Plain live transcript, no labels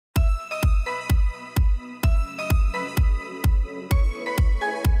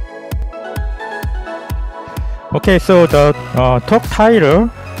Okay, so the talk title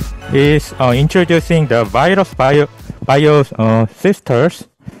is introducing the virus biosisters,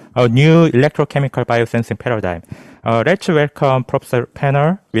 a new electrochemical biosensing paradigm. Let's welcome Professor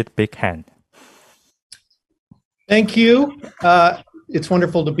Panel with big hand. Thank you. It's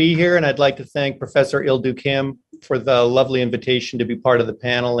wonderful to be here, and I'd like to thank Professor Il-Du Kim for the lovely invitation to be part of the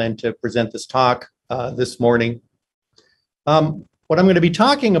panel and to present this talk this morning. What I'm going to be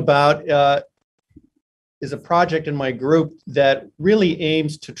talking about is a project in my group that really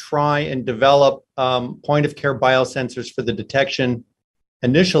aims to try and develop point-of-care biosensors for the detection,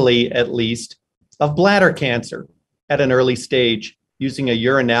 initially at least, of bladder cancer at an early stage using a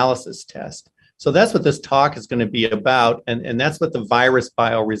urinalysis test. So that's what this talk is going to be about, and that's what the virus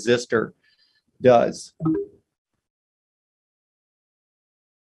bioresistor does.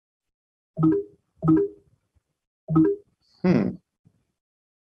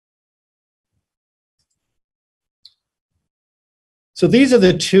 So these are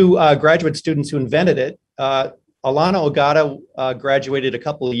the two graduate students who invented it. Alana Ogata graduated a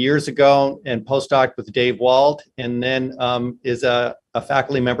couple of years ago and postdoced with Dave Wald, and then is a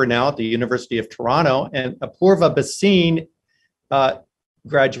faculty member now at the University of Toronto. And Apurva Bhasin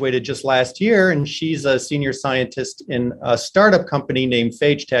graduated just last year, and she's a senior scientist in a startup company named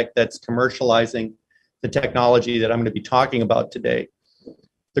Phage Tech that's commercializing the technology that I'm going to be talking about today.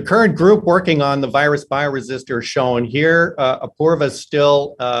 The current group working on the virus bioresistor is shown here. Apurva is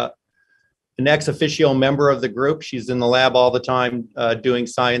still an ex officio member of the group. She's in the lab all the time doing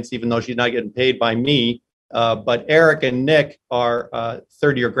science, even though she's not getting paid by me. But Eric and Nick are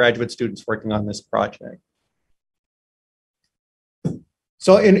third-year graduate students working on this project.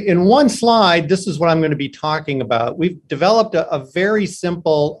 So in one slide, this is what I'm going to be talking about. We've developed a very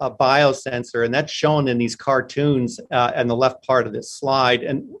simple biosensor, and that's shown in these cartoons on the left part of this slide.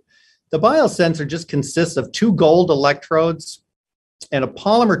 And the biosensor just consists of two gold electrodes and a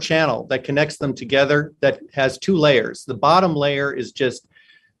polymer channel that connects them together that has two layers. The bottom layer is just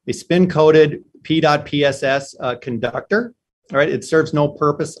a spin-coated P.PSS conductor. All right, it serves no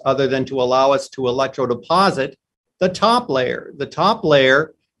purpose other than to allow us to electrodeposit the top layer. The top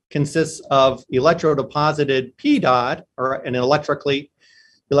layer consists of electrodeposited P-dot, or an electronically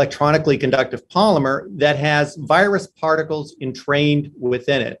conductive polymer that has virus particles entrained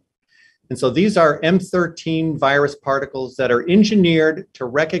within it. And so these are M13 virus particles that are engineered to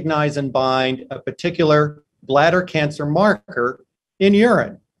recognize and bind a particular bladder cancer marker in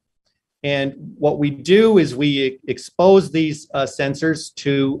urine. And what we do is we expose these sensors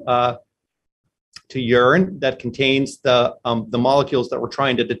to urine that contains the molecules that we're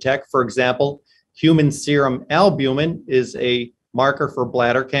trying to detect. For example, human serum albumin is a marker for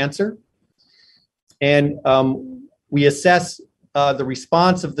bladder cancer. And we assess the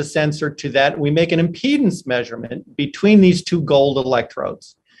response of the sensor to that. We make an impedance measurement between these two gold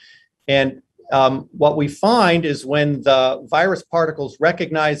electrodes. And what we find is when the virus particles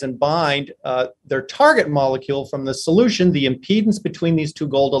recognize and bind their target molecule from the solution, the impedance between these two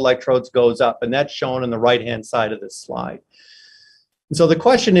gold electrodes goes up, and that's shown on the right-hand side of this slide. And so the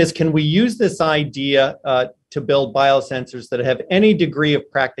question is, can we use this idea to build biosensors that have any degree of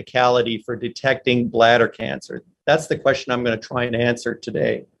practicality for detecting bladder cancer? That's the question I'm going to try and answer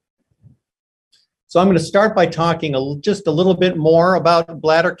today. So I'm going to start by talking just a little bit more about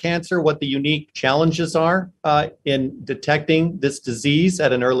bladder cancer, what the unique challenges are in detecting this disease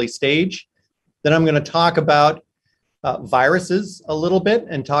at an early stage. Then I'm going to talk about viruses a little bit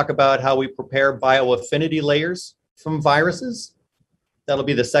and talk about how we prepare bioaffinity layers from viruses. That'll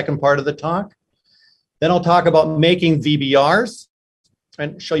be the second part of the talk. Then I'll talk about making VBRs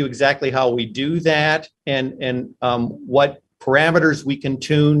and show you exactly how we do that and what parameters we can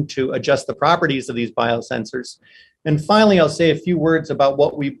tune to adjust the properties of these biosensors. And finally, I'll say a few words about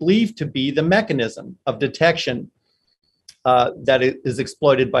what we believe to be the mechanism of detection that is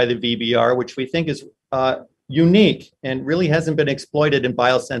exploited by the VBR, which we think is unique and really hasn't been exploited in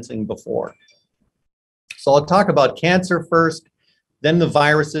biosensing before. So I'll talk about cancer first, then the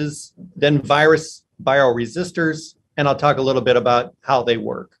viruses, then virus bioresistors, and I'll talk a little bit about how they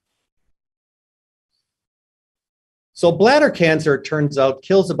work. So bladder cancer, it turns out,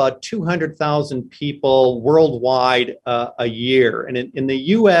 kills about 200,000 people worldwide a year. And in the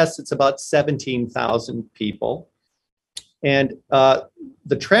US, it's about 17,000 people. And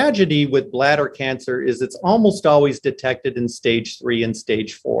the tragedy with bladder cancer is it's almost always detected in stage 3 and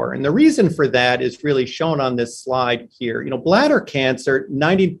stage 4. And the reason for that is really shown on this slide here. You know, bladder cancer,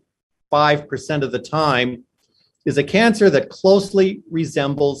 95% of the time, is a cancer that closely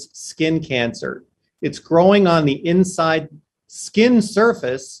resembles skin cancer. It's growing on the inside skin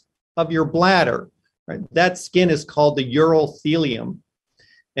surface of your bladder. right? That skin is called the urothelium.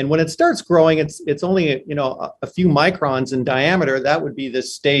 And when it starts growing, it's only, you know, a few microns in diameter. That would be the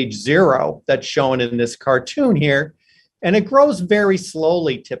stage 0 that's shown in this cartoon here. And it grows very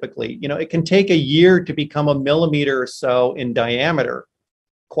slowly, typically. You know, it can take a year to become a millimeter or so in diameter,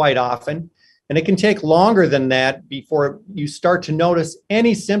 quite often. And it can take longer than that before you start to notice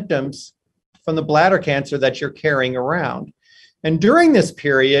any symptoms from the bladder cancer that you're carrying around. And during this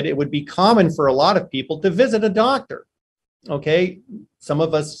period, it would be common for a lot of people to visit a doctor. Okay, some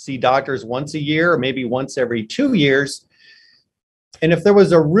of us see doctors once a year or maybe once every 2 years. And if there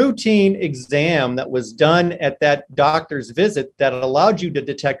was a routine exam that was done at that doctor's visit that allowed you to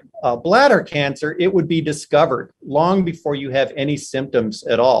detect bladder cancer, it would be discovered long before you have any symptoms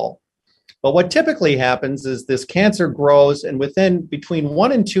at all. But what typically happens is this cancer grows, and within between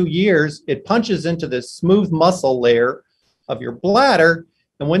 1 and 2 years, it punches into this smooth muscle layer of your bladder.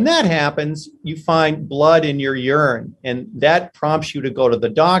 And when that happens, you find blood in your urine, and that prompts you to go to the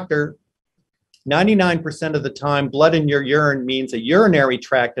doctor. 99% of the time, blood in your urine means a urinary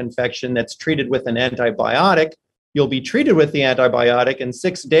tract infection that's treated with an antibiotic. You'll be treated with the antibiotic. In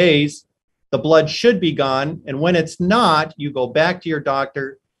 6 days, the blood should be gone. And when it's not, you go back to your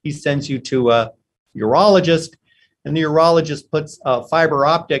doctor. He sends you to a urologist, and the urologist puts a fiber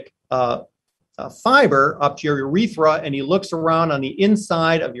optic fiber up to your urethra, and he looks around on the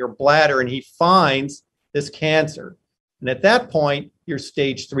inside of your bladder and he finds this cancer. And at that point, you're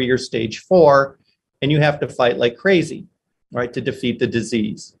stage 3 or stage 4, and you have to fight like crazy, right, to defeat the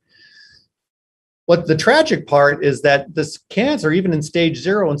disease. What the tragic part is that this cancer, even in stage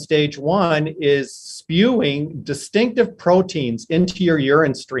 0 and stage 1, is spewing distinctive proteins into your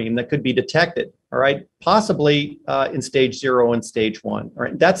urine stream that could be detected, all right, possibly in stage 0 and stage 1. All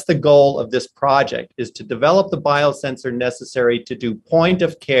right, that's the goal of this project, is to develop the biosensor necessary to do point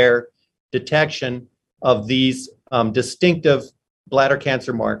of care detection of these distinctive bladder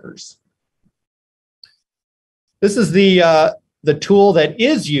cancer markers. This is the tool that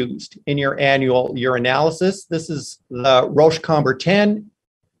is used in your annual urinalysis. This is the Roche-Comber 10.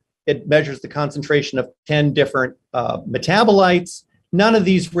 It measures the concentration of 10 different metabolites, none of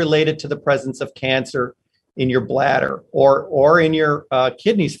these related to the presence of cancer in your bladder or in your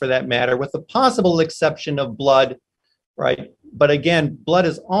kidneys for that matter, with the possible exception of blood, right? But again, blood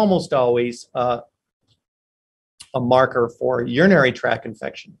is almost always a marker for urinary tract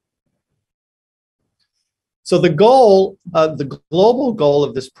infection. So the goal, the global goal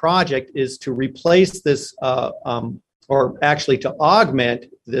of this project is to replace this, or actually to augment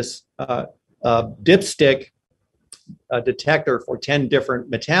this dipstick detector for 10 different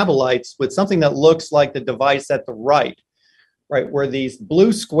metabolites with something that looks like the device at the right, where these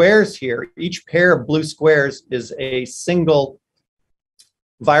blue squares here, each pair of blue squares is a single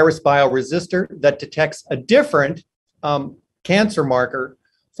virus bioresistor that detects a different cancer marker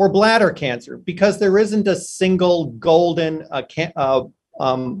for bladder cancer, because there isn't a single golden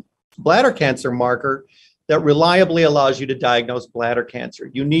bladder cancer marker that reliably allows you to diagnose bladder cancer.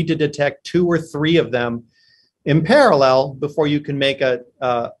 You need to detect 2 or 3 of them in parallel before you can make a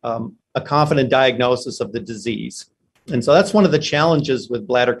confident diagnosis of the disease. And so that's one of the challenges with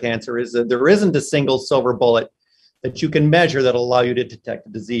bladder cancer, is that there isn't a single silver bullet that you can measure that'll allow you to detect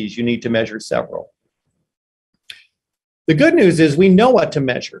the disease. You need to measure several. The good news is we know what to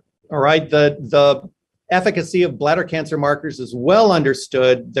measure, all right? The efficacy of bladder cancer markers is well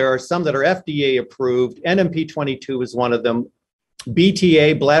understood. There are some that are FDA approved. NMP22 is one of them.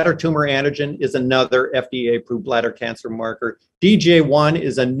 BTA, bladder tumor antigen, is another FDA approved bladder cancer marker. DJ1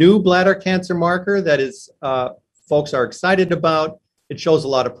 is a new bladder cancer marker that is folks are excited about. It shows a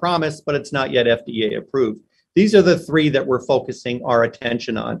lot of promise, but it's not yet FDA approved. These are the 3 that we're focusing our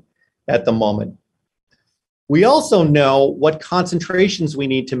attention on at the moment. We also know what concentrations we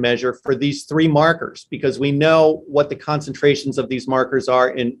need to measure for these 3 markers, because we know what the concentrations of these markers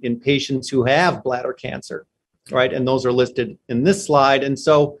are in patients who have bladder cancer, right? And those are listed in this slide. And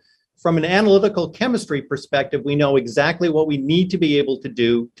so from an analytical chemistry perspective, we know exactly what we need to be able to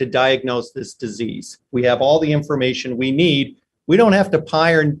do to diagnose this disease. We have all the information we need. We don't have to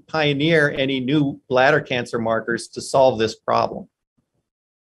pioneer any new bladder cancer markers to solve this problem.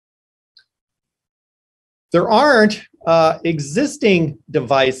 There aren't existing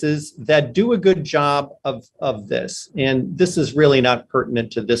devices that do a good job of this. And this is really not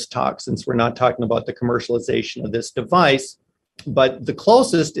pertinent to this talk, since we're not talking about the commercialization of this device. But the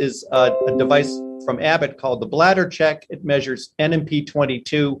closest is a device from Abbott called the Bladder Check. It measures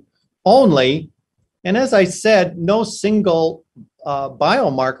NMP22 only. And as I said, no single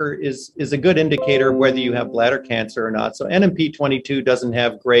biomarker is a good indicator of whether you have bladder cancer or not. So NMP22 doesn't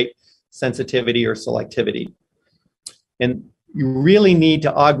have great sensitivity or selectivity. And you really need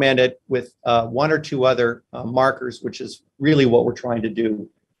to augment it with one or two other markers, which is really what we're trying to do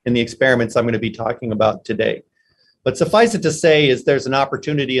in the experiments I'm going to be talking about today. But suffice it to say is there's an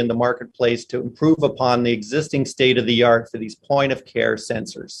opportunity in the marketplace to improve upon the existing state of the art for these point of care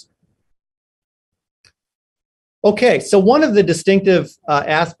sensors. Okay, so one of the distinctive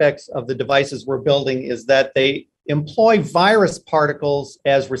aspects of the devices we're building is that they employ virus particles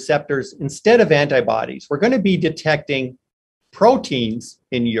as receptors instead of antibodies. We're going to be detecting proteins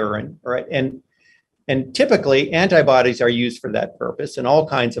in urine, right? And typically antibodies are used for that purpose and all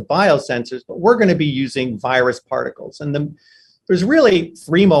kinds of biosensors, but we're going to be using virus particles. And there's really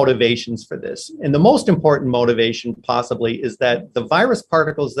three motivations for this. And the most important motivation possibly is that the virus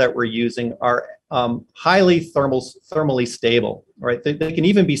particles that we're using are highly thermally stable, right? They can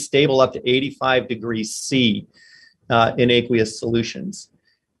even be stable up to 85 degrees C in aqueous solutions.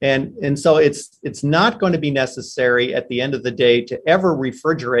 And so it's not going to be necessary at the end of the day to ever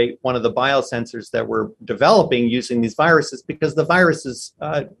refrigerate one of the biosensors that we're developing using these viruses, because the viruses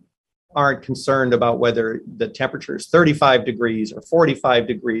aren't concerned about whether the temperature is 35 degrees or 45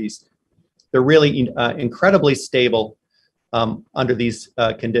 degrees. They're really incredibly stable under these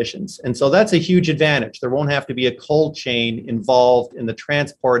conditions. And so that's a huge advantage. There won't have to be a cold chain involved in the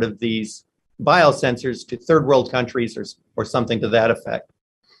transport of these biosensors to third world countries or something to that effect.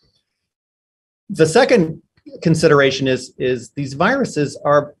 The second consideration is these viruses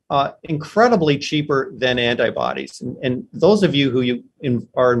are incredibly cheaper than antibodies. And those of you who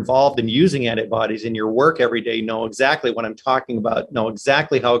are involved in using antibodies in your work every day know exactly what I'm talking about, know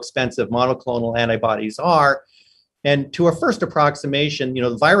exactly how expensive monoclonal antibodies are. And to a first approximation,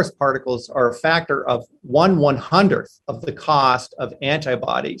 the virus particles are a factor of 1/100th of the cost of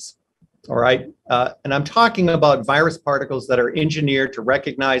antibodies. All right. And I'm talking about virus particles that are engineered to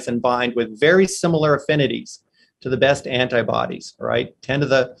recognize and bind with very similar affinities to the best antibodies. All right. 10 to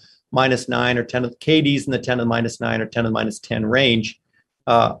the -9 or 10 of the KDs in the 10 to the -9 or 10 to the -10 range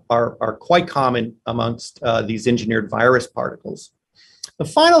are quite common amongst these engineered virus particles. The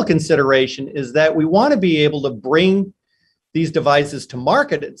final consideration is that we want to be able to bring these devices to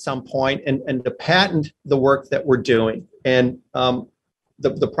market at some point and to patent the work that we're doing. And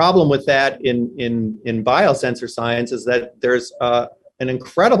the problem with that in biosensor science is that there's an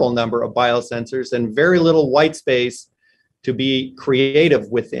incredible number of biosensors and very little white space to be creative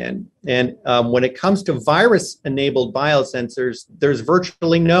within. And when it comes to virus-enabled biosensors, there's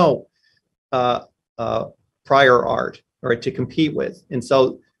virtually no prior art to compete with. And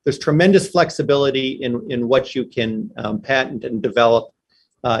so there's tremendous flexibility in what you can patent and develop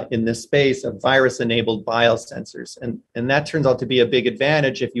in this space of virus-enabled biosensors. And that turns out to be a big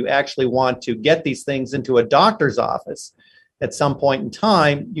advantage if you actually want to get these things into a doctor's office at some point in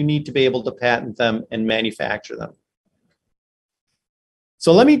time. You need to be able to patent them and manufacture them.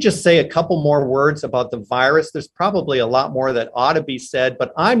 So let me just say a couple more words about the virus. There's probably a lot more that ought to be said,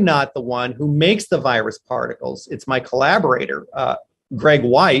 but I'm not the one who makes the virus particles. It's my collaborator, Greg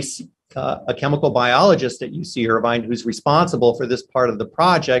Weiss, a chemical biologist at UC Irvine, who's responsible for this part of the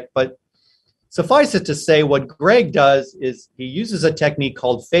project. But suffice it to say, what Greg does is he uses a technique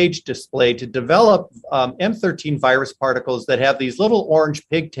called phage display to develop M13 virus particles that have these little orange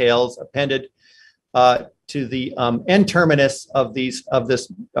pigtails appended to the N-terminus of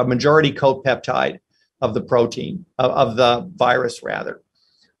this majority coat peptide of the protein, of the virus rather.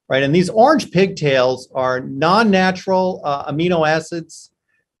 Right, and these orange pigtails are non-natural amino acids,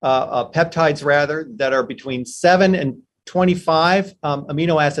 peptides rather, that are between 7 and 25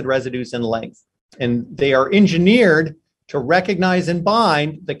 amino acid residues in length. And they are engineered to recognize and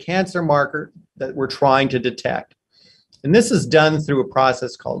bind the cancer marker that we're trying to detect. And this is done through a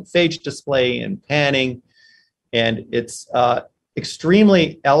process called phage display and panning. And it's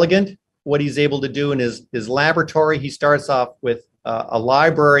extremely elegant what he's able to do in his laboratory. He starts off with a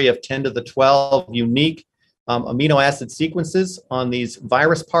library of 10 to the 12 unique amino acid sequences on these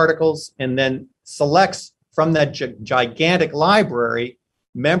virus particles, and then selects from that gigantic library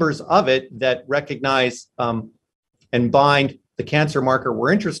members of it that recognize and bind the cancer marker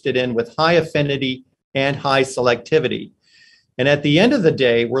we're interested in with high affinity and high selectivity. And at the end of the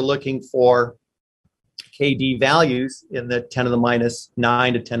day, we're looking for KD values in the 10 to the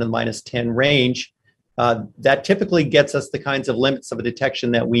 -9 to 10 to the -10 range. That typically gets us the kinds of limits of a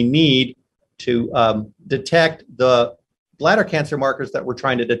detection that we need to detect the bladder cancer markers that we're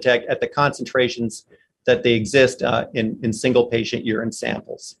trying to detect at the concentrations that they exist in single patient urine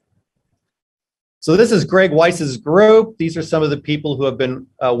samples. So this is Greg Weiss's group. These are some of the people who have been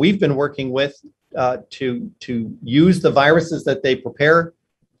we've been working with to use the viruses that they prepare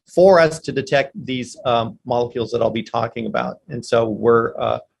for us to detect these molecules that I'll be talking about. And so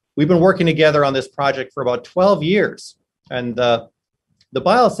we've been working together on this project for about 12 years. And the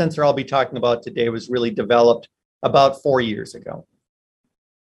biosensor I'll be talking about today was really developed about 4 years ago.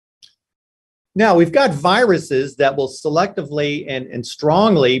 Now, we've got viruses that will selectively and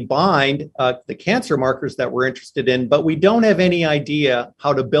strongly bind the cancer markers that we're interested in, but we don't have any idea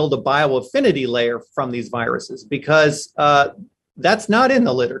how to build a bioaffinity layer from these viruses because that's not in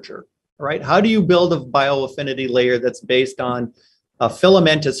the literature, right? How do you build a bioaffinity layer that's based on a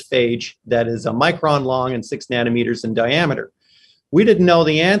filamentous phage that is a micron long and 6 nanometers in diameter? We didn't know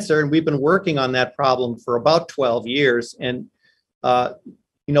the answer, and we've been working on that problem for about 12 years. And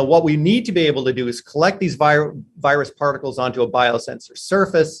what we need to be able to do is collect these virus particles onto a biosensor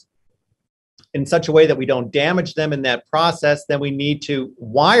surface in such a way that we don't damage them in that process. Then we need to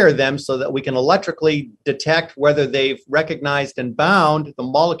wire them so that we can electrically detect whether they've recognized and bound the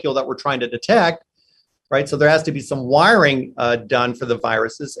molecule that we're trying to detect, right? So there has to be some wiring done for the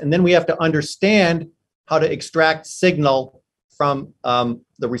viruses. And then we have to understand how to extract signal from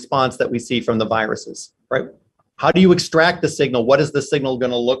the response that we see from the viruses, right? How do you extract the signal? What is the signal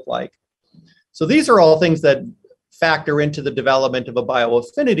going to look like? So these are all things that factor into the development of a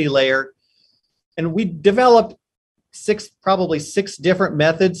bioaffinity layer. And we developed probably six different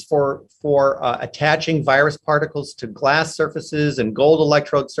methods for attaching virus particles to glass surfaces and gold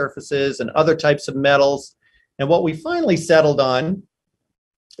electrode surfaces and other types of metals. And what we finally settled on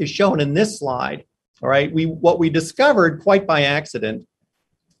is shown in this slide. All right, what we discovered quite by accident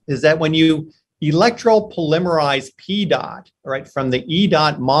is that when you electropolymerize P dot, right, from the E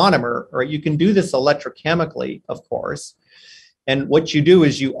dot monomer, right, you can do this electrochemically, of course. And what you do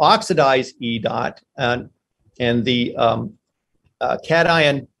is you oxidize E dot, and the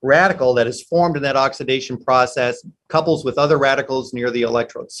cation radical that is formed in that oxidation process couples with other radicals near the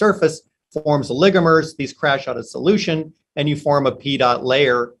electrode surface, forms oligomers. These crash out of solution, and you form a P dot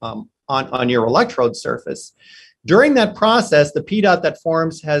layer on your electrode surface. During that process, the P dot that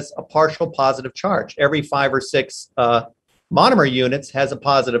forms has a partial positive charge. Every 5 or 6 monomer units has a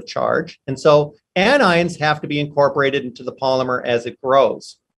positive charge. And so anions have to be incorporated into the polymer as it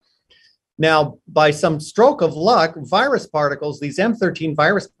grows. Now, by some stroke of luck, virus particles, these M13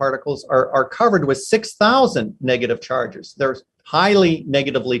 virus particles are covered with 6,000 negative charges. They're highly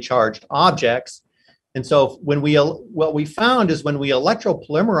negatively charged objects. And so what we found is when we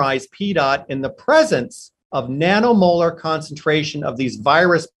electropolymerize P dot in the presence of nanomolar concentration of these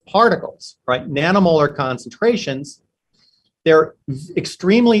virus particles, right? Nanomolar concentrations, they're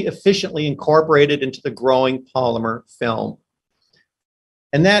extremely efficiently incorporated into the growing polymer film.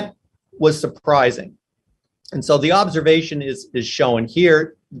 And that was surprising. And so the observation is shown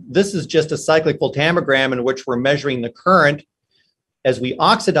here. This is just a cyclic voltammogram in which we're measuring the current as we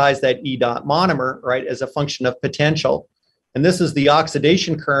oxidize that E dot monomer, right, as a function of potential. And this is the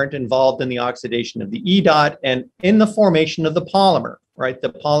oxidation current involved in the oxidation of the E dot and in the formation of the polymer, right? The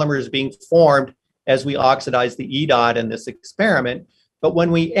polymer is being formed as we oxidize the E dot in this experiment. But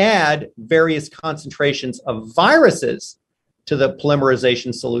when we add various concentrations of viruses to the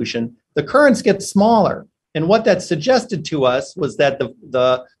polymerization solution, the currents get smaller. And what that suggested to us was that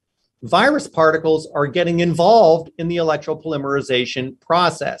the virus particles are getting involved in the electropolymerization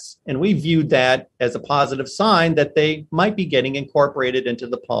process. And we viewed that as a positive sign that they might be getting incorporated into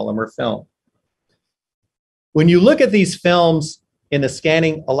the polymer film. When you look at these films in a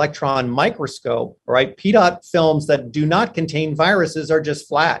scanning electron microscope, right, P dot films that do not contain viruses are just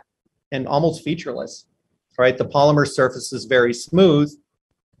flat and almost featureless, right? The polymer surface is very smooth.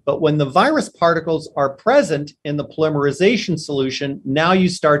 But when the virus particles are present in the polymerization solution, now you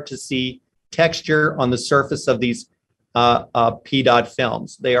start to see texture on the surface of these P dot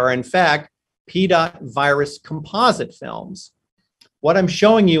films. They are, in fact, P dot virus composite films. What I'm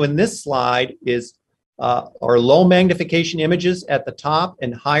showing you in this slide is are low magnification images at the top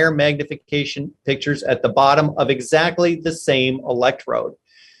and higher magnification pictures at the bottom of exactly the same electrode.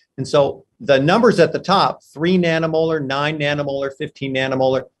 And so the numbers at the top, 3 nanomolar, 9 nanomolar, 15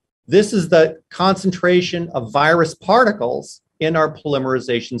 nanomolar, this is the concentration of virus particles in our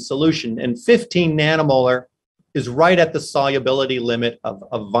polymerization solution. And 15 nanomolar is right at the solubility limit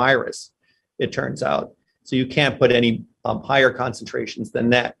of virus, it turns out. So you can't put any higher concentrations than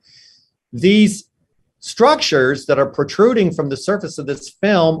that. These structures that are protruding from the surface of this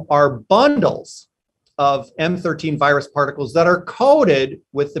film are bundles of M13 virus particles that are coated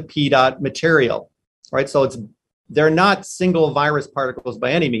with the P dot material, right? So they're not single virus particles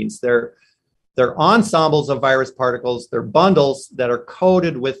by any means. They're ensembles of virus particles. They're bundles that are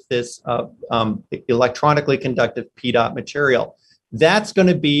coated with this electronically conductive P dot material. That's going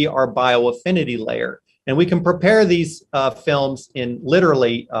to be our bioaffinity layer. And we can prepare these films in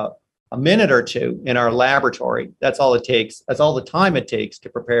literally a minute or two in our laboratory. That's all it takes. That's all the time it takes to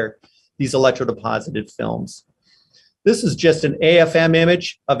prepare these electrodeposited films. This is just an AFM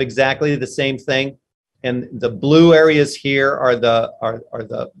image of exactly the same thing. And the blue areas here are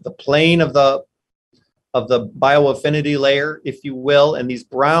the plane of the bioaffinity layer, if you will. And these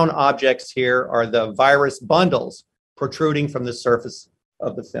brown objects here are the virus bundles protruding from the surface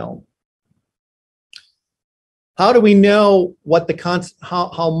of the film. How do we know what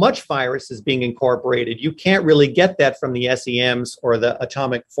how much virus is being incorporated? You can't really get that from the SEMs or the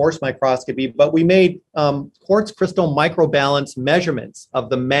atomic force microscopy, but we made quartz crystal microbalance measurements of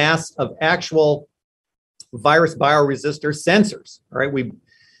the mass of actual virus bioresistor sensors. All right,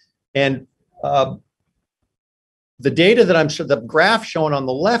 the data that I'm sure the graph shown on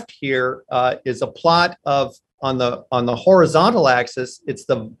the left here is a plot of on the horizontal axis. It's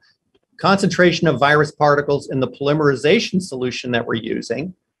the concentration of virus particles in the polymerization solution that we're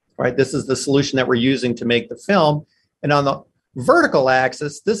using, right? This is the solution that we're using to make the film. And on the vertical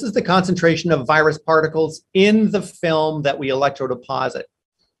axis, this is the concentration of virus particles in the film that we electrodeposit,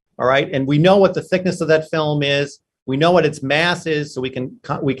 all right? And we know what the thickness of that film is. We know what its mass is, so we can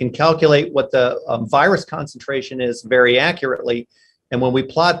calculate what the virus concentration is very accurately. And when we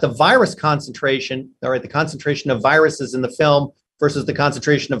plot the virus concentration, all right, the concentration of viruses in the film versus the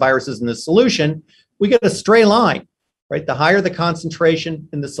concentration of viruses in the solution, we get a straight line, right? The higher the concentration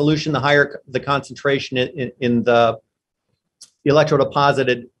in the solution, the higher the concentration in the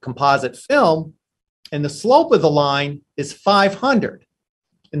electrodeposited composite film, and the slope of the line is 500.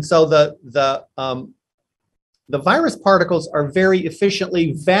 And so the virus particles are very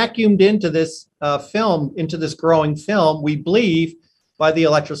efficiently vacuumed into this film, into this growing film, we believe, by the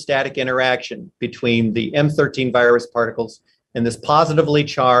electrostatic interaction between the M13 virus particles and this positively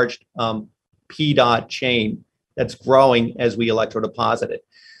charged P dot chain that's growing as we electrodeposit it.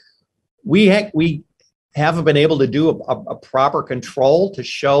 We haven't been able to do a proper control to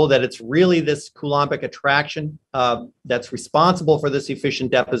show that it's really this Coulombic attraction that's responsible for this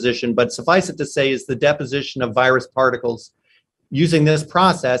efficient deposition, but suffice it to say is the deposition of virus particles using this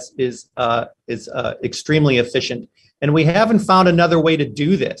process is extremely efficient. And we haven't found another way to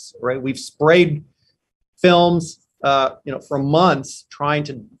do this, right? We've sprayed films for months trying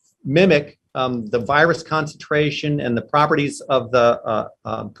to mimic the virus concentration and the properties of the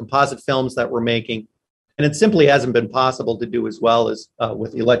composite films that we're making. And it simply hasn't been possible to do as well as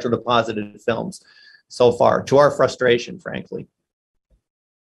with electrodeposited films so far, to our frustration, frankly.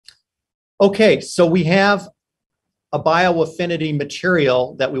 Okay, so we have a bioaffinity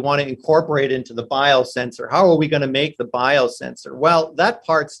material that we want to incorporate into the biosensor. How are we going to make the biosensor? Well, that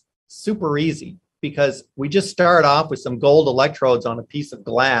part's super easy, because we just start off with some gold electrodes on a piece of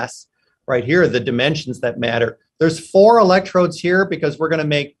glass. Right here are the dimensions that matter. There's 4 electrodes here because we're going to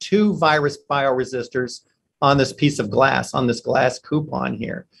make 2 virus bioresistors on this piece of glass, on this glass coupon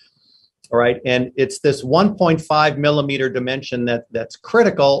here. All right, and it's this 1.5 millimeter dimension that's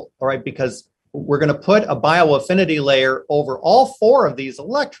critical, all right, because we're going to put a bioaffinity layer over all 4 of these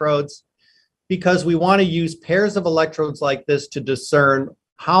electrodes, because we want to use pairs of electrodes like this to discern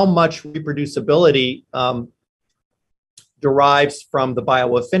how much reproducibility derives from the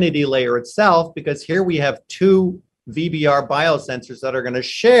bioaffinity layer itself, because here we have 2 VBR biosensors that are going to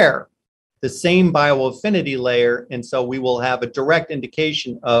share the same bioaffinity layer, and so we will have a direct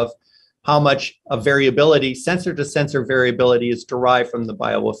indication of how much of variability, sensor-to-sensor variability, is derived from the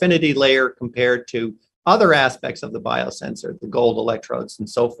bioaffinity layer compared to other aspects of the biosensor, the gold electrodes and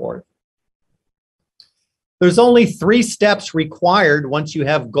so forth. There's only 3 steps required once you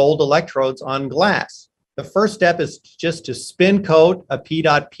have gold electrodes on glass. The first step is just to spin coat a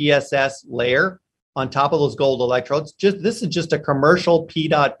P.PSS layer on top of those gold electrodes. This is just a commercial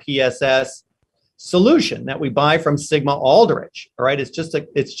P.PSS solution that we buy from Sigma Aldrich. All right, it's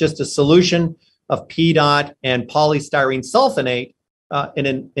just a solution of P dot and polystyrene sulfonate in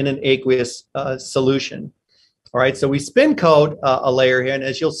an aqueous solution. All right, so we spin coat a layer here, and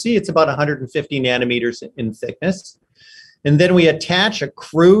as you'll see, it's about 150 nanometers in thickness. And then we attach a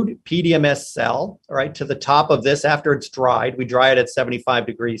crude PDMS cell, all right, to the top of this after it's dried. We dry it at 75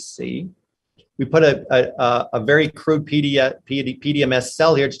 degrees C. We put a very crude PDMS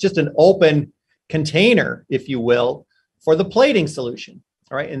cell here. It's just an open container, if you will, for the plating solution.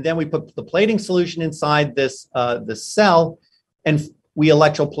 All right, and then we put the plating solution inside this the cell, and we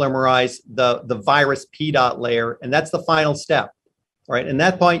electropolymerize the virus P dot layer, and that's the final step. All right, and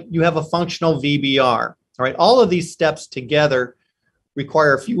at that point you have a functional VBR. All right, all of these steps together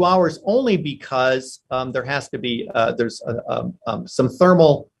require a few hours only because there has to be, there's some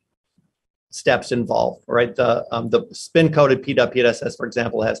thermal steps involved, right? The spin-coated PEDOT-PSS, for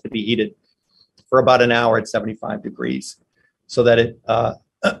example, has to be heated for about an hour at 75 degrees so that it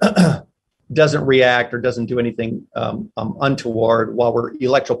doesn't react or doesn't do anything untoward while we're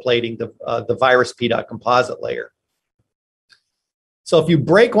electroplating the virus PEDOT composite layer. So if you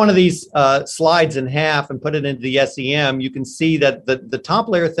break one of these slides in half and put it into the SEM, you can see that the top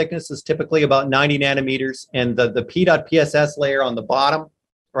layer thickness is typically about 90 nanometers, and the PEDOT-PSS layer on the bottom,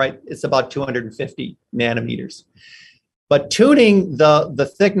 right, it's about 250 nanometers. But tuning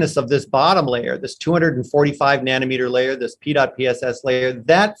the thickness of this bottom layer, this 245 nanometer layer, this PEDOT-PSS layer,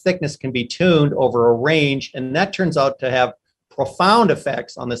 that thickness can be tuned over a range, and that turns out to have profound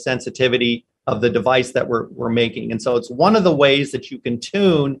effects on the sensitivity of the device that we're making. And so it's one of the ways that you can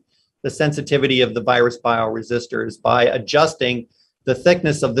tune the sensitivity of the virus bioresistors by adjusting the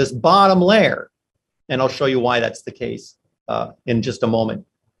thickness of this bottom layer. And I'll show you why that's the case in just a moment.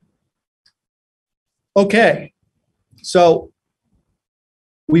 Okay. So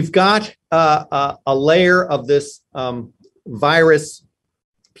we've got a layer of this virus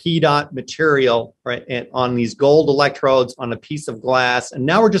PEDOT material, right, and on these gold electrodes on a piece of glass. And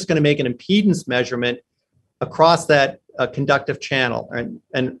now we're just going to make an impedance measurement across that conductive channel.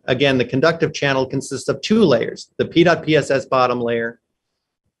 And again, the conductive channel consists of two layers, the PEDOT-PSS bottom layer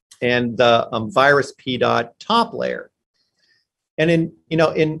and the virus PEDOT top layer. And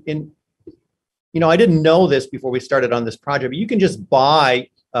I didn't know this before we started on this project, but you can just buy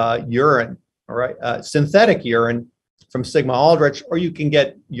urine, all right, synthetic urine from Sigma Aldrich, or you can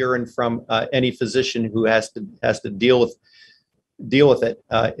get urine from any physician who has to deal with it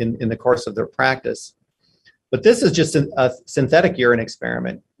in the course of their practice. But this is just a synthetic urine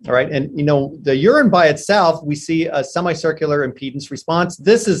experiment, all right? And the urine by itself, we see a semicircular impedance response.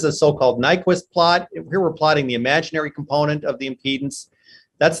 This is a so-called Nyquist plot. Here we're plotting the imaginary component of the impedance.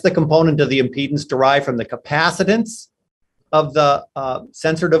 That's the component of the impedance derived from the capacitance of the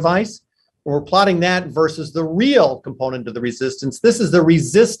sensor device. We're plotting that versus the real component of the resistance. This is the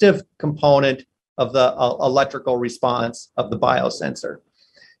resistive component of the electrical response of the biosensor.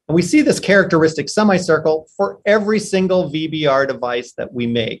 And we see this characteristic semicircle for every single VBR device that we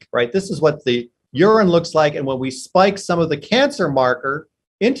make, right? This is what the urine looks like. And when we spike some of the cancer marker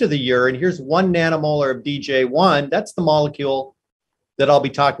into the urine, here's 1 nanomolar of DJ1. That's the molecule that I'll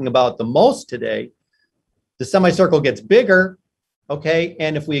be talking about the most today. The semicircle gets bigger, okay?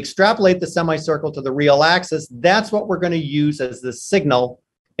 And if we extrapolate the semicircle to the real axis, that's what we're going to use as the signal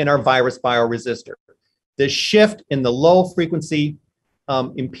in our virus bioresistor. The shift in the low frequency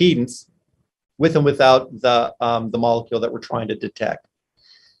impedance with and without the molecule that we're trying to detect.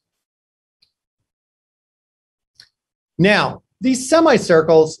 Now, these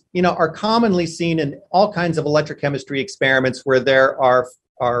semicircles, are commonly seen in all kinds of electrochemistry experiments where there are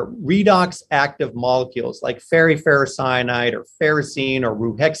redox active molecules like ferricyanide or ferrocene or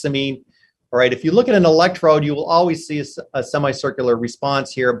ruhexamine. All right, if you look at an electrode, you will always see a semicircular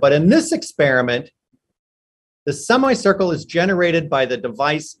response here. But in this experiment, the semicircle is generated by the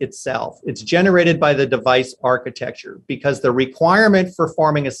device itself. It's generated by the device architecture because the requirement for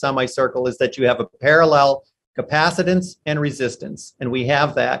forming a semicircle is that you have a parallel capacitance and resistance. And we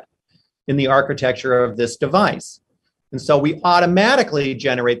have that in the architecture of this device. And so we automatically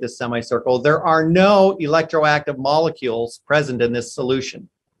generate this semicircle. There are no electroactive molecules present in this solution.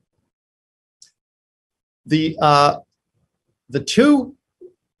 The two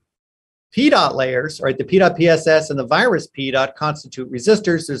PEDOT layers, right, the PEDOT-PSS and the virus PEDOT constitute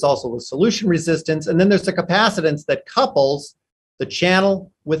resistors. There's also a solution resistance, and then there's a capacitance that couples the channel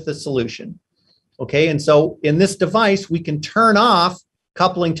with the solution. Okay, and so in this device, we can turn off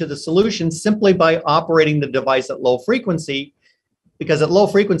coupling to the solution simply by operating the device at low frequency, because at low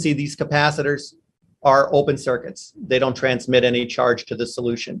frequency, these capacitors are open circuits. They don't transmit any charge to the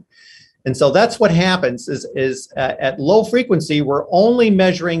solution. And so that's what happens is at low frequency, we're only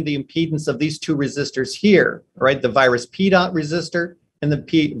measuring the impedance of these two resistors here, right? The virus PEDOT resistor and the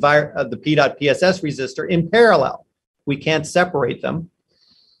PEDOT-PSS resistor in parallel. We can't separate them.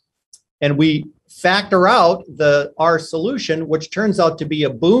 And we factor out our solution, which turns out to be a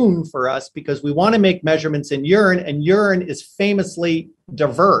boon for us because we want to make measurements in urine, and urine is famously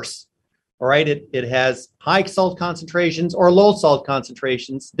diverse. All right, it has high salt concentrations or low salt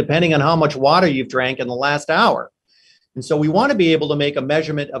concentrations, depending on how much water you've drank in the last hour. And so we want to be able to make a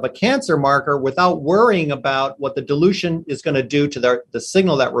measurement of a cancer marker without worrying about what the dilution is going to do to the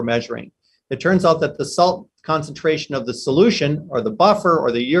signal that we're measuring. It turns out that the salt concentration of the solution or the buffer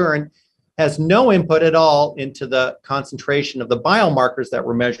or the urine has no input at all into the concentration of the biomarkers that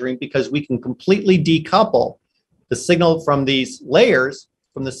we're measuring, because we can completely decouple the signal from these layers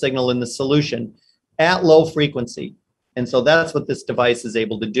from the signal in the solution at low frequency. And so that's what this device is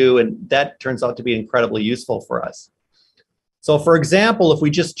able to do, and that turns out to be incredibly useful for us. So for example, if we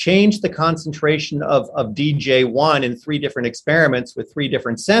just change the concentration of DJ1 in 3 different experiments with 3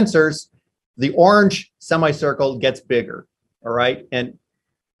 different sensors, the orange semicircle gets bigger, all right? And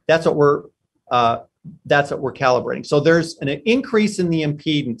that's what we're calibrating. So there's an increase in the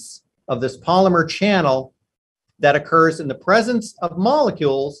impedance of this polymer channel that occurs in the presence of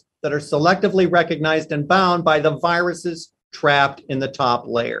molecules that are selectively recognized and bound by the viruses trapped in the top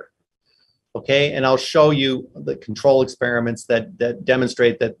layer. Okay, and I'll show you the control experiments that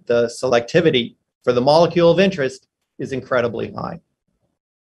demonstrate that the selectivity for the molecule of interest is incredibly high.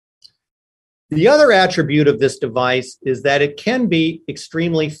 The other attribute of this device is that it can be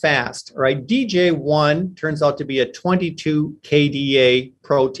extremely fast, right? DJ1 turns out to be a 22 kDa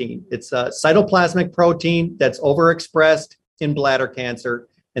protein. It's a cytoplasmic protein that's overexpressed in bladder cancer,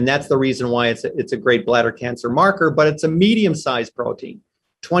 and that's the reason why it's a great bladder cancer marker, but it's a medium-sized protein.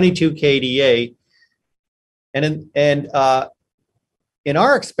 22 kDa, and in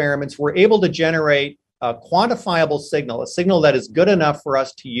our experiments, we're able to generate a quantifiable signal, a signal that is good enough for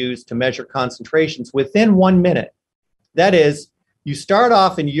us to use to measure concentrations within 1 minute. That is, you start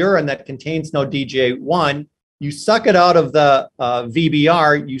off in urine that contains no DJ1, you suck it out of the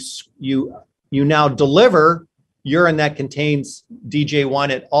VBR, you now deliver urine that contains DJ1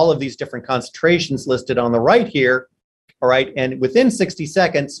 at all of these different concentrations listed on the right here. All right, and within 60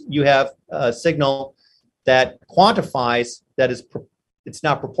 seconds, you have a signal that quantifies, that is, it's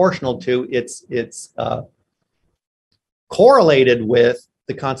not proportional to, it's correlated with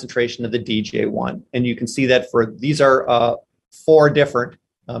the concentration of the DJ1. And you can see that these are 4 different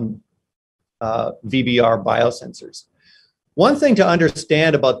VBR biosensors. One thing to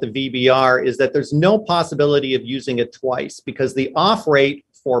understand about the VBR is that there's no possibility of using it twice, because the off rate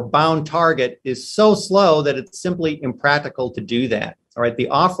for bound target is so slow that it's simply impractical to do that. All right, the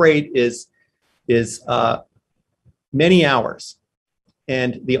off rate is many hours,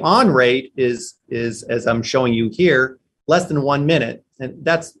 and the on rate is as I'm showing you here, less than 1 minute, and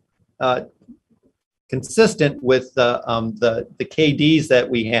that's consistent with the KDs that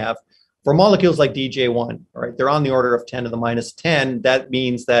we have for molecules like DJ1. All right, they're on the order of 10 to the minus 10. That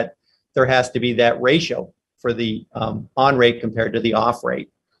means that there has to be that ratio for the on rate compared to the off rate.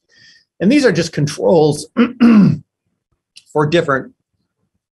 And these are just controls for different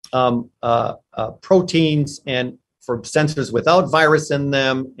proteins and for sensors without virus in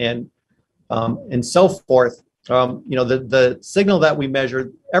them, and so forth. You know, the signal that we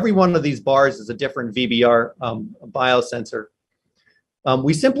measure, every one of these bars is a different VBR biosensor.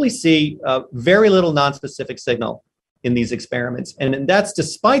 We simply see very little nonspecific signal in these experiments. And that's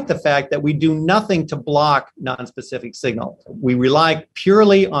despite the fact that we do nothing to block nonspecific signal. We rely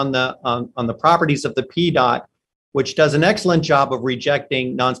purely on the properties of the P dot, which does an excellent job of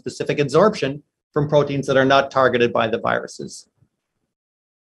rejecting nonspecific adsorption from proteins that are not targeted by the viruses.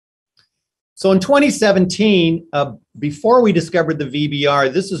 So in 2017, before we discovered the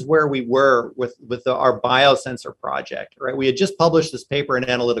VBR, this is where we were with our biosensor project, right? We had just published this paper in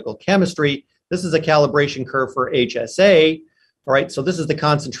Analytical Chemistry. This is a calibration curve for HSA, all right? So this is the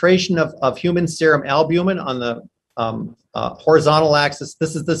concentration of human serum albumin on the horizontal axis.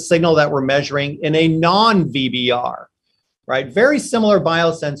 This is the signal that we're measuring in a non-VBR, right? Very similar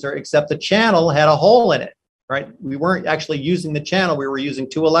biosensor, except the channel had a hole in it, right? We weren't actually using the channel. We were using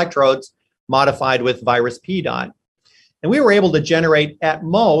 2 electrodes modified with virus P dot. And we were able to generate at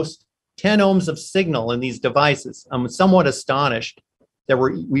most 10 ohms of signal in these devices. I'm somewhat astonished that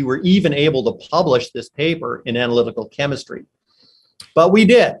we were even able to publish this paper in Analytical Chemistry. But we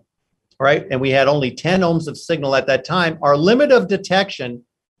did, right? And we had only 10 ohms of signal at that time. Our limit of detection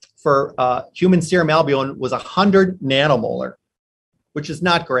for human serum albumin was 100 nanomolar, which is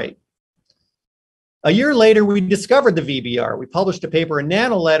not great. A year later, we discovered the VBR. We published a paper in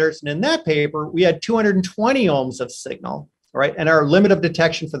Nanoletters, and in that paper, we had 220 ohms of signal, right? And our limit of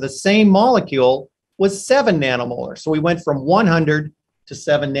detection for the same molecule was 7 nanomolar. So we went from 100 to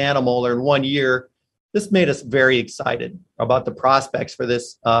 7 nanomolar in 1 year. This made us very excited about the prospects for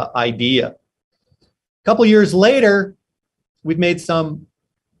this idea. A couple years later, we've made some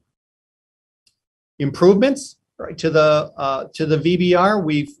improvements, right, to the VBR.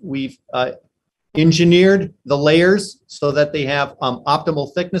 We've engineered the layers so that they have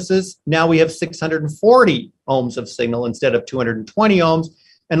optimal thicknesses. Now we have 640 ohms of signal instead of 220 ohms,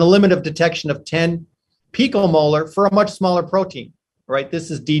 and a limit of detection of 10 picomolar for a much smaller protein, right?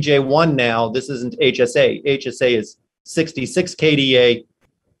 This is DJ1 now. This isn't HSA. HSA is 66 kDa.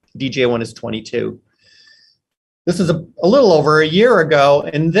 DJ1 is 22. This is a little over a year ago.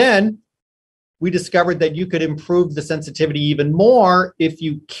 And then we discovered that you could improve the sensitivity even more if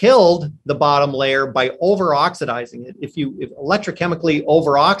you killed the bottom layer by over-oxidizing it. If electrochemically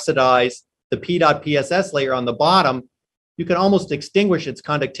over-oxidize the P.PSS layer on the bottom, you can almost extinguish its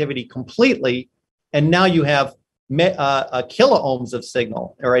conductivity completely. And now you have kiloohms of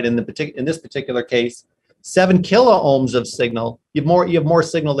signal, all right? In this particular case, 7 kiloohms of signal. You have more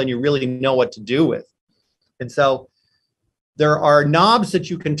signal than you really know what to do with. And so there are knobs that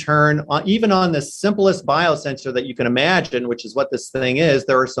you can turn on, even on the simplest biosensor that you can imagine, which is what this thing is.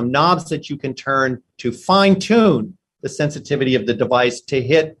 There are some knobs that you can turn to fine tune the sensitivity of the device to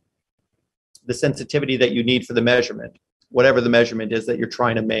hit the sensitivity that you need for the measurement, whatever the measurement is that you're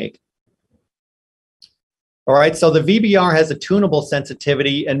trying to make. All right, so the VBR has a tunable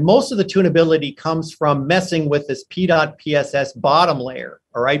sensitivity, and most of the tunability comes from messing with this P.PSS bottom layer,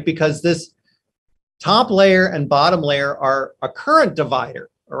 all right, because this top layer and bottom layer are a current divider,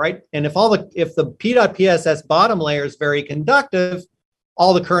 all right? And if the P.PSS bottom layer is very conductive,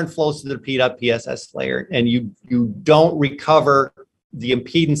 all the current flows to the P.PSS layer, and you don't recover the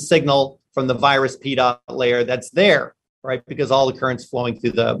impedance signal from the virus P. layer that's there, right? Because all the current's flowing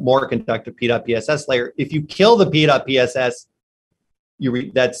through the more conductive P.PSS layer. If you kill the P.PSS,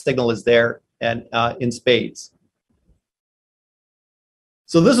 that signal is there and in spades.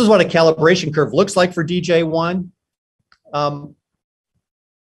 So this is what a calibration curve looks like for DJ1.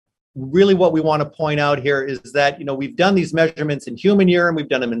 Really what we want to point out here is that, we've done these measurements in human urine, we've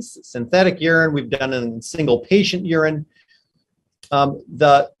done them in synthetic urine, we've done them in single patient urine.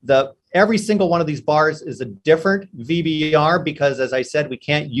 Every single one of these bars is a different VBR because, as I said, we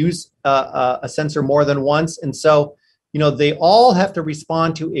can't use a sensor more than once. And so, they all have to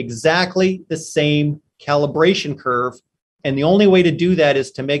respond to exactly the same calibration curve. And the only way to do that is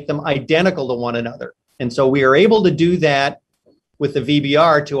to make them identical to one another. And so we are able to do that with the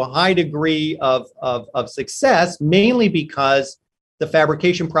VBR to a high degree of success, mainly because the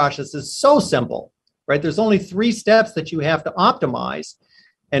fabrication process is so simple, right? There's only 3 steps that you have to optimize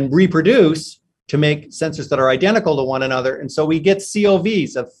and reproduce to make sensors that are identical to one another. And so we get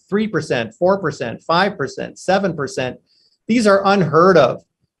COVs of 3%, 4%, 5%, 7%. These are unheard of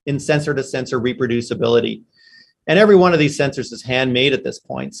in sensor-to-sensor reproducibility. And every one of these sensors is handmade at this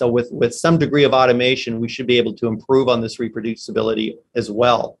point. So with some degree of automation, we should be able to improve on this reproducibility as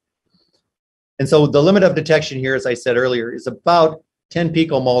well. And so the limit of detection here, as I said earlier, is about 10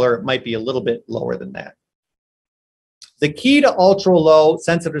 picomolar. It might be a little bit lower than that. The key to ultra-low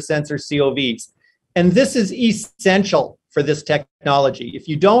sensor-to-sensor COVs, and this is essential for this technology. If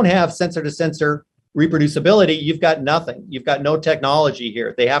you don't have sensor-to-sensor reproducibility, you've got nothing. You've got no technology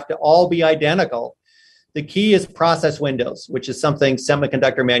here. They have to all be identical. The key is process windows, which is something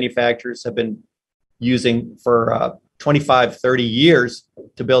semiconductor manufacturers have been using for 25, 30 years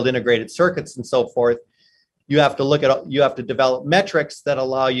to build integrated circuits and so forth. You have to develop metrics that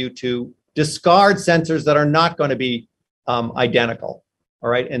allow you to discard sensors that are not going to be identical. All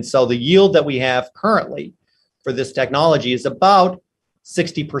right. And so the yield that we have currently for this technology is about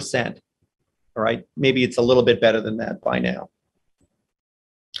 60%. All right. Maybe it's a little bit better than that by now.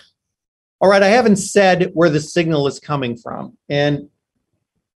 All right, I haven't said where the signal is coming from. And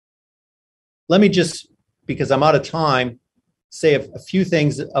let me just, because I'm out of time, say a few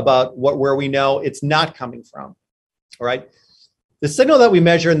things about where we know it's not coming from. All right. The signal that we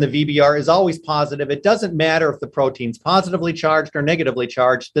measure in the VBR is always positive. It doesn't matter if the protein's positively charged or negatively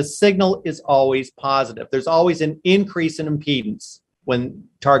charged. The signal is always positive. There's always an increase in impedance when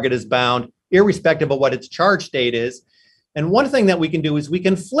target is bound, irrespective of what its charge state is. And one thing that we can do is we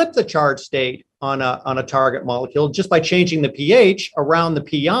can flip the charge state on a target molecule just by changing the pH around the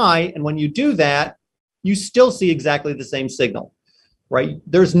PI. And when you do that, you still see exactly the same signal, right?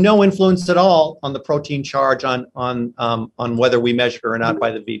 There's no influence at all on the protein charge on whether we measure it or not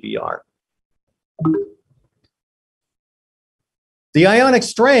by the VBR. The ionic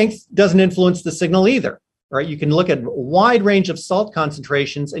strength doesn't influence the signal either, right? You can look at a wide range of salt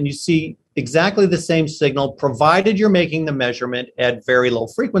concentrations and you see exactly the same signal, provided you're making the measurement at very low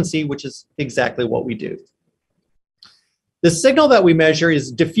frequency, which is exactly what we do. The signal that we measure is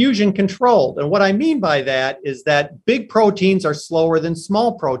diffusion controlled. And what I mean by that is that big proteins are slower than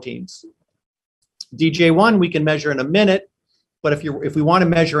small proteins. DJ1 we can measure in a minute, but if we want to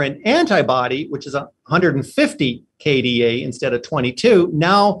measure an antibody, which is 150 kDa instead of 22,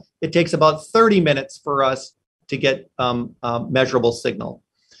 now it takes about 30 minutes for us to get measurable signal.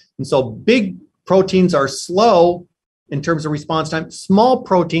 And so big proteins are slow in terms of response time. Small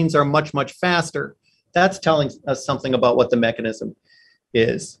proteins are much, much faster. That's telling us something about what the mechanism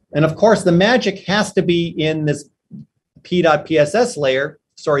is. And of course, the magic has to be in this P.PSS layer,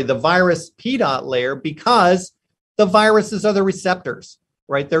 the virus P. layer, because the viruses are the receptors,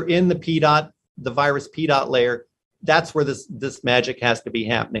 right? They're in the virus P. layer. That's where this magic has to be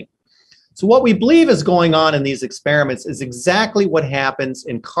happening. So what we believe is going on in these experiments is exactly what happens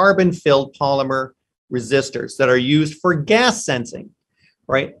in carbon-filled polymer resistors that are used for gas sensing,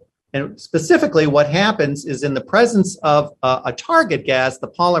 right? And specifically what happens is in the presence of a target gas, the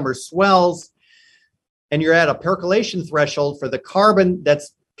polymer swells and you're at a percolation threshold for the carbon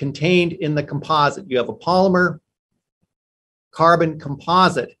that's contained in the composite. You have a polymer carbon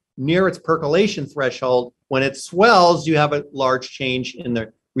composite near its percolation threshold. When it swells, you have a large change in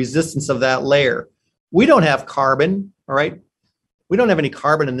the resistance of that layer. We don't have carbon, all right? We don't have any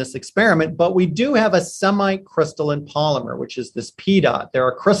carbon in this experiment, but we do have a semi-crystalline polymer, which is this P. There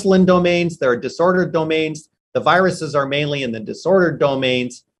are crystalline domains, there are disordered domains. The viruses are mainly in the disordered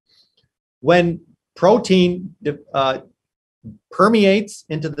domains. When protein permeates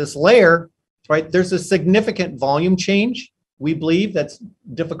into this layer, right, there's a significant volume change. We believe that's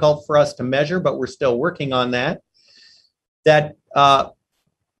difficult for us to measure, but we're still working on that. That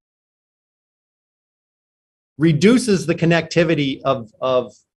reduces the connectivity of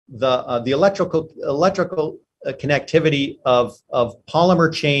the electrical connectivity of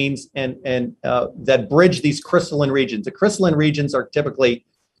polymer chains and that bridge these crystalline regions. The crystalline regions are typically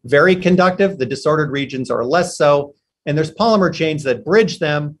very conductive. The disordered regions are less so. And there's polymer chains that bridge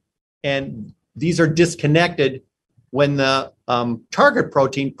them, and these are disconnected when the target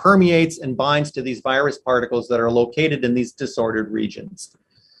protein permeates and binds to these virus particles that are located in these disordered regions.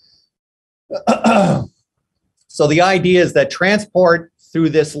 So the idea is that transport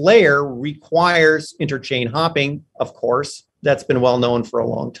through this layer requires interchain hopping, of course. That's been well known for a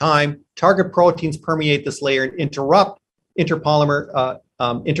long time. Target proteins permeate this layer and interrupt interpolymer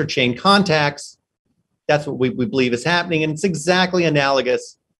interchain contacts. That's what we believe is happening, and it's exactly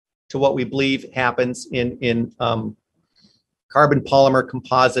analogous to what we believe happens in carbon polymer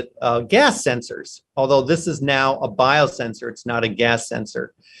composite gas sensors, although this is now a biosensor, it's not a gas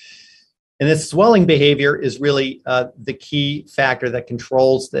sensor. And this swelling behavior is really the key factor that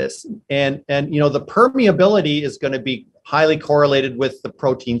controls this. And you know, the permeability is going to be highly correlated with the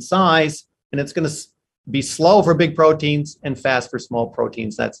protein size, and it's going to be slow for big proteins and fast for small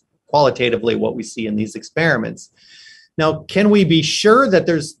proteins. That's qualitatively what we see in these experiments. Now, can we be sure that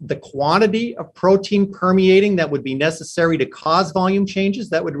there's the quantity of protein permeating that would be necessary to cause volume changes?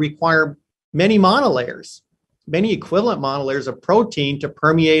 That would require many monolayers, many equivalent monolayers of protein to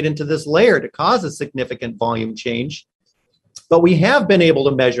permeate into this layer to cause a significant volume change. But we have been able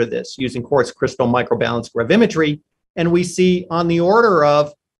to measure this using quartz crystal microbalance gravimetry, and we see on the order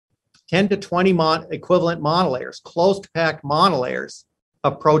of 10 to 20 equivalent monolayers, closed packed monolayers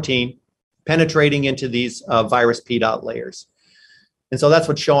of protein penetrating into these virus P. layers. And so that's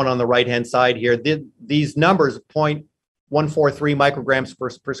what's shown on the right-hand side here. These numbers, 0.143 micrograms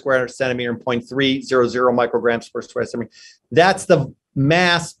per square centimeter and 0.300 micrograms per square centimeter, that's the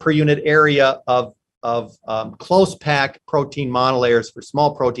mass per unit area of close packed protein monolayers for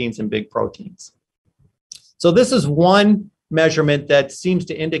small proteins and big proteins. So this is one measurement that seems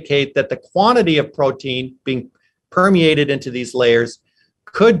to indicate that the quantity of protein being permeated into these layers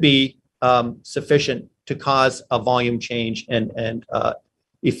could be sufficient to cause a volume change and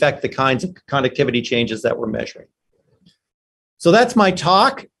affect the kinds of conductivity changes that we're measuring. So that's my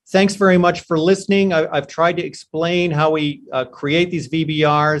talk. Thanks very much for listening. I've tried to explain how we create these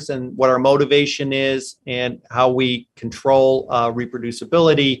VBRs and what our motivation is and how we control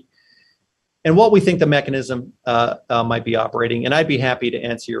reproducibility and what we think the mechanism might be operating. And I'd be happy to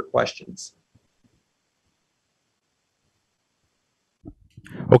answer your questions.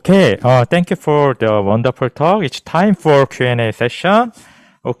 Okay, thank you for the wonderful talk. It's time for Q&A session.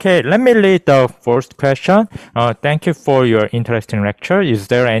 Okay, let me read the first question. Thank you for your interesting lecture. Is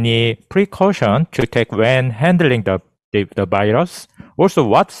there any precaution to take when handling the virus? Also,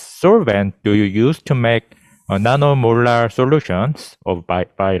 what solvent do you use to make nanomolar solutions of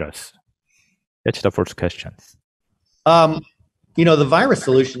virus? That's the first question. You know, the virus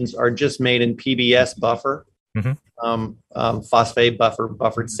solutions are just made in PBS buffer. Mm-hmm. Phosphate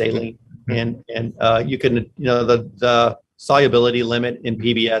buffered saline, and you can, you know, the solubility limit in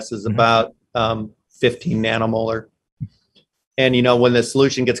PBS is about 15 nanomolar, and you know, when the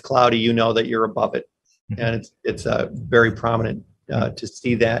solution gets cloudy, you know that you're above it, and it's very prominent to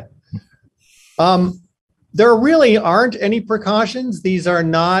see that. There really aren't any precautions. These are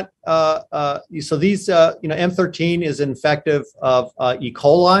not, so these, M13 is infective of E.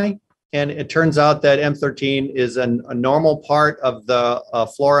 coli. And it turns out that M13 is a normal part of the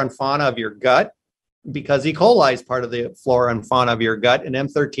flora and fauna of your gut, because E. coli is part of the flora and fauna of your gut, and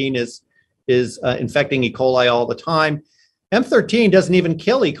M13 is infecting E. coli all the time. M13 doesn't even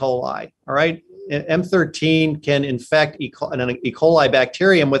kill E. coli, all right? M13 can infect an E. coli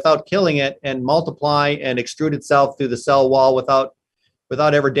bacterium without killing it and multiply and extrude itself through the cell wall without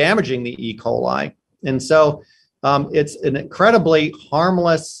ever damaging the E. coli. And so it's an incredibly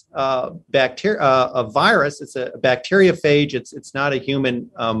harmless bacteria, a virus. It's a bacteriophage. It's not a human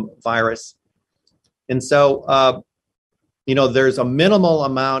virus. And so, there's a minimal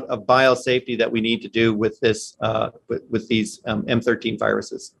amount of biosafety that we need to do with this, with these M13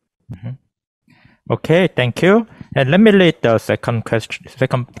 viruses. Mm-hmm. Okay, thank you. And let me read the second question.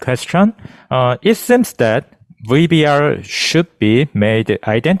 It seems that VBR should be made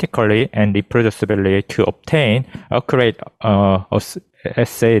identically and reproducibly to obtain accurate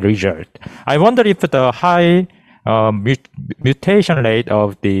assay result. I wonder if the high mutation rate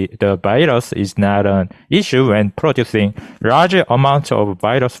of the virus is not an issue when producing large amounts of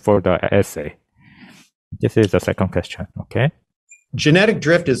virus for the assay. This is the second question, okay? Genetic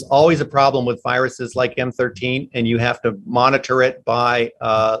drift is always a problem with viruses like M13, and you have to monitor it by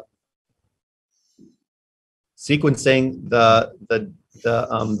sequencing the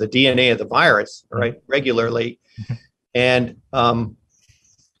DNA of the virus, right, regularly, and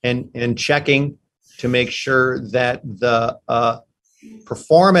checking to make sure that the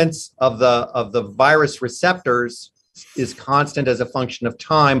performance of the virus receptors is constant as a function of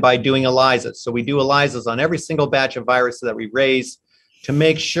time by doing ELISAs. So we do ELISAs on every single batch of viruses that we raise to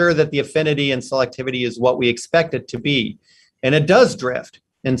make sure that the affinity and selectivity is what we expect it to be. And it does drift.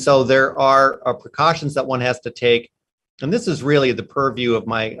 And so there are precautions that one has to take. And this is really the purview of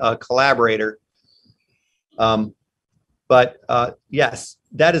my collaborator. Yes,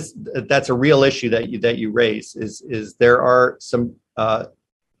 that's a real issue that you raise, is there are some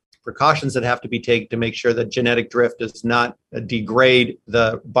precautions that have to be taken to make sure that genetic drift does not degrade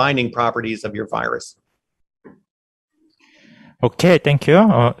the binding properties of your virus. Okay, thank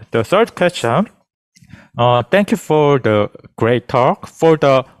you. The third question. Thank you for the great talk. For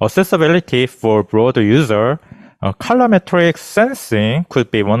the accessibility for broad user, colorimetric sensing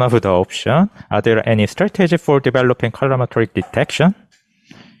could be one of the options. Are there any strategy for developing colorimetric detection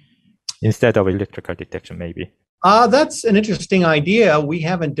instead of electrical detection, maybe? That's an interesting idea. We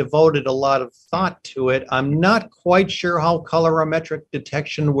haven't devoted a lot of thought to it. I'm not quite sure how colorimetric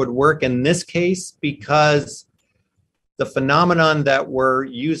detection would work in this case, because the phenomenon that we're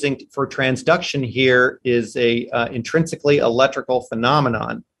using for transduction here is a intrinsically electrical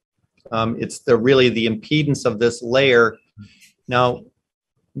phenomenon. It's really the impedance of this layer. Now,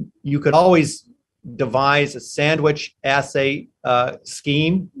 you could always devise a sandwich assay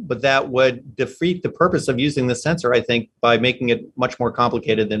scheme, but that would defeat the purpose of using the sensor, I think, by making it much more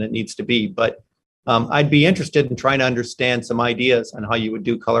complicated than it needs to be. But I'd be interested in trying to understand some ideas on how you would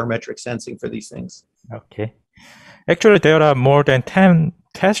do colorimetric sensing for these things. Okay. Actually, there are more than 10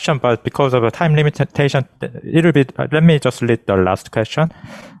 questions, but because of a time limitation, let me just read the last question.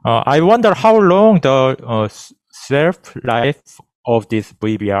 I wonder how long the shelf life of this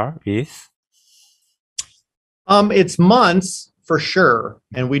VBR is. It's months for sure,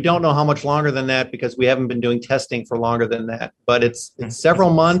 and we don't know how much longer than that because we haven't been doing testing for longer than that. But it's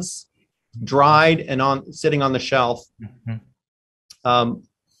several months, dried and sitting on the shelf, and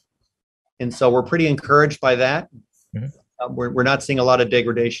so we're pretty encouraged by that. We're not seeing a lot of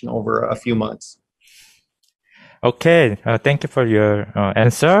degradation over a few months. Okay, thank you for your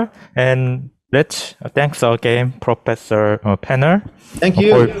answer, and thanks again, Professor Penner. Thank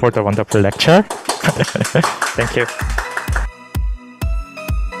you for the wonderful lecture. Thank you.